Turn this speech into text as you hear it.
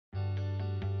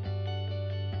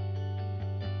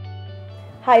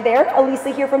Hi there, Elisa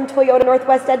here from Toyota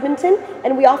Northwest Edmonton,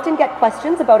 and we often get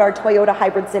questions about our Toyota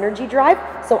Hybrid Synergy Drive,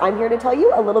 so I'm here to tell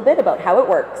you a little bit about how it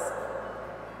works.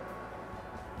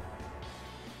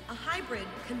 A hybrid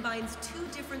combines two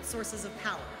different sources of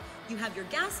power. You have your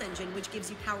gas engine, which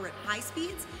gives you power at high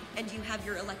speeds, and you have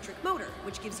your electric motor,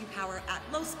 which gives you power at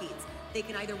low speeds. They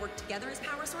can either work together as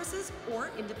power sources or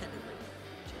independently.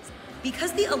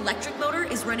 Because the electric motor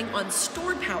is running on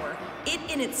stored power, it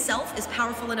in itself is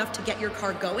powerful enough to get your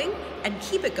car going and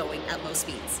keep it going at low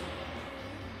speeds.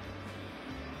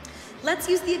 Let's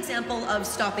use the example of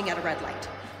stopping at a red light.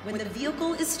 When the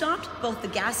vehicle is stopped, both the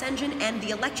gas engine and the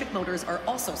electric motors are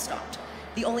also stopped.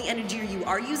 The only energy you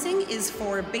are using is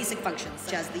for basic functions,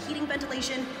 such as the heating,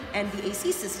 ventilation, and the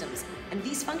AC systems, and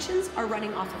these functions are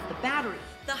running off of the battery.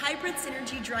 The Hybrid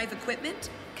Synergy Drive equipment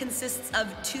consists of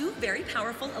two very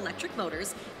powerful electric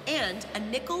motors and a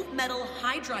nickel metal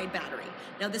hydride battery.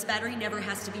 Now this battery never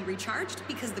has to be recharged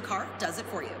because the car does it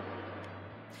for you.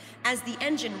 As the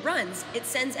engine runs, it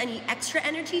sends any extra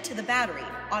energy to the battery,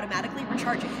 automatically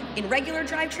recharging. In regular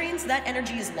drivetrains, that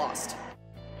energy is lost.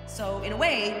 So in a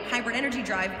way, hybrid energy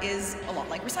drive is a lot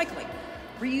like recycling,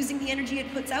 reusing the energy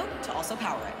it puts out to also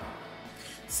power it.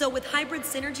 So with hybrid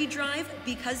synergy drive,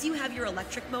 because you have your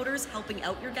electric motors helping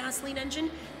out your gasoline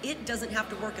engine, it doesn't have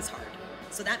to work as hard.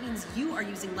 So that means you are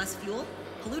using less fuel,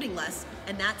 polluting less,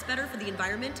 and that's better for the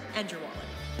environment and your wallet.